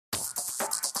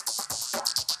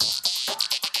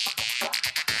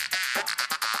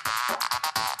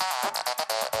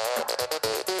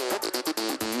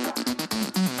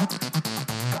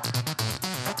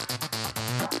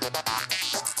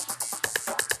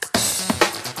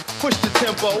Push the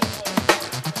tempo.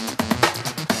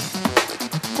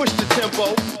 Push the tempo.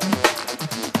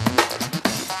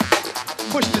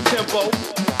 Push the tempo.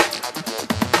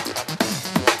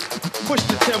 Push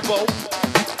the tempo.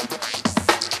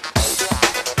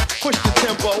 Push the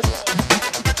tempo.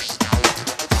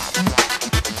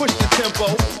 Push the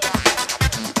tempo.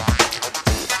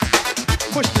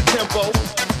 Push the tempo.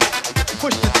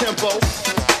 Push the tempo.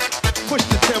 Push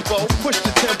the tempo. Push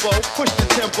the tempo. Push the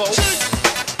tempo.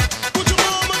 Put your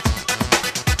mama.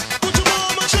 Put your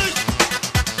mama. Shake.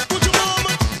 Put your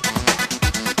mama.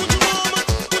 Put your mama.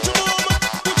 Put your mama.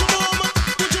 Put your mama.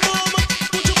 Put your mama.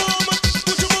 Put your mama.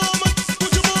 Put your mama.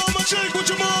 Put your mama. Shake. Put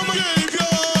your mama. Yeah,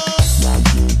 yeah.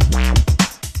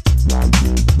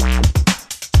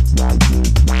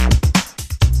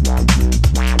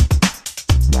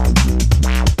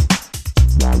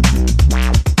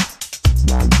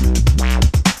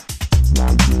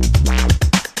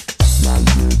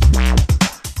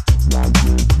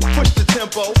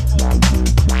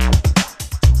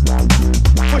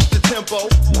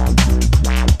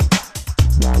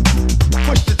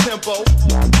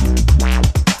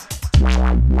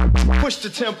 Push the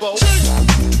tempo. Push the tempo.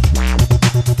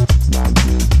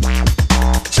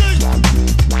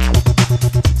 Push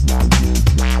the tempo.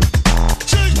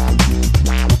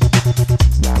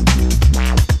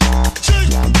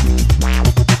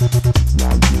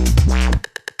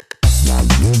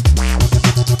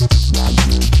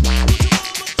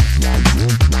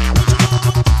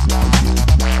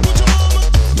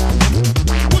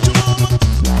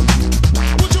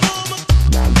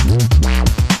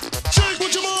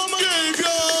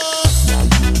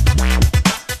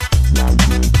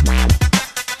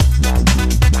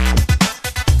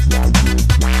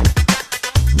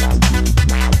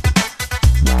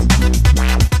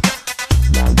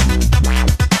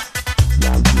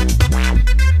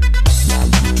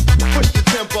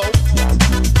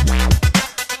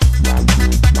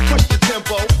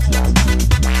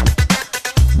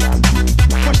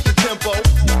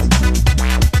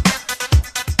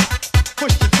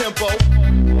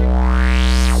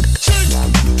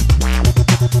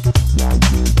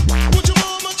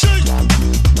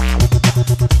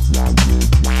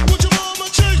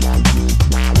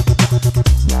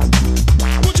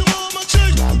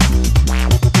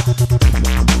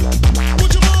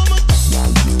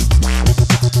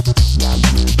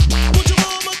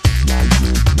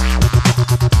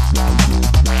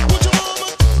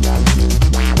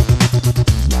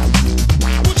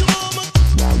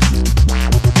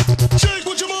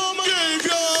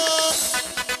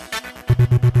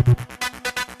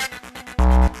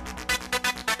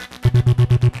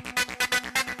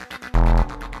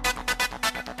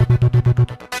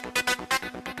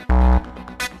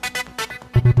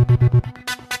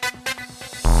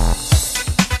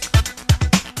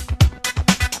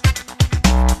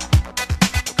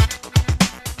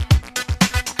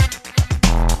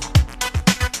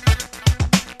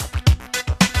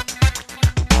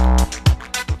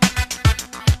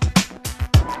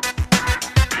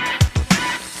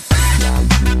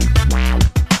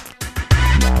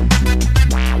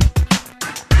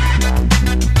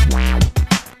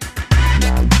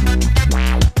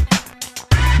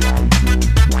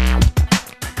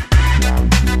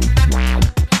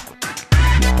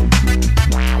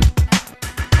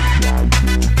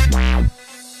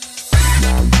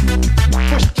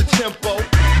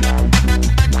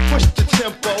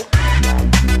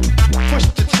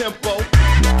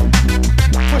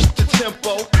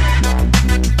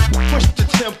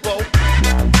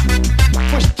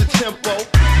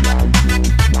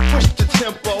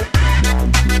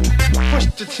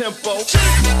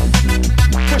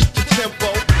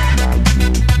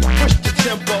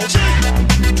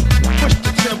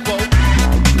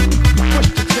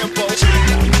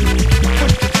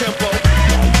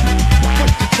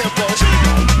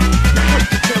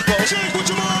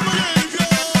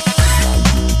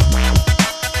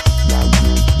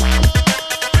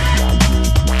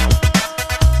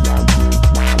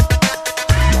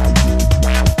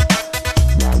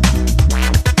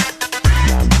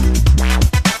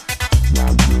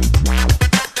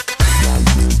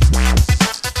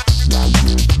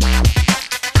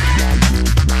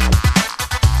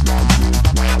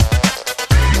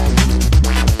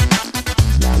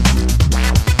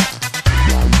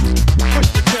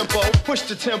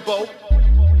 Tempo.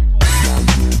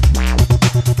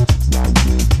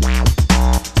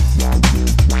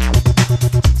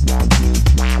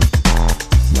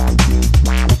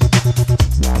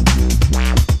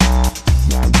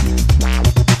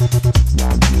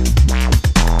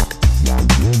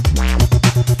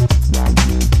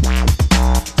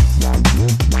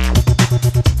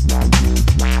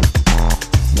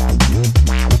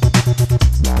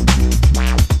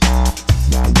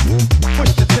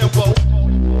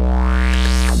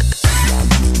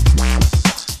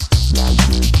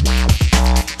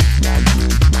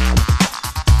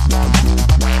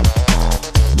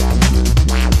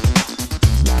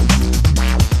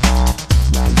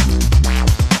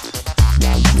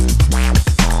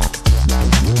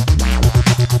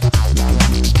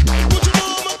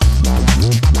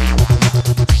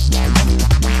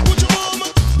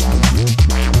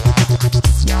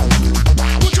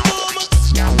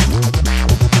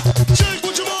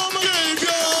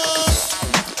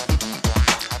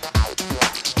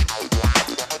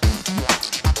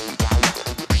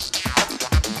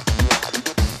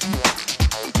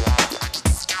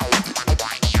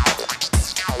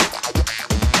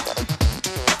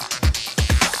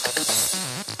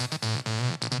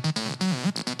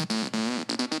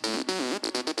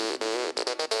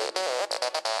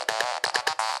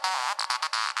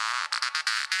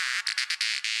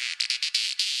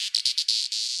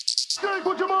 Take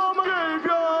what your mama gave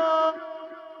you.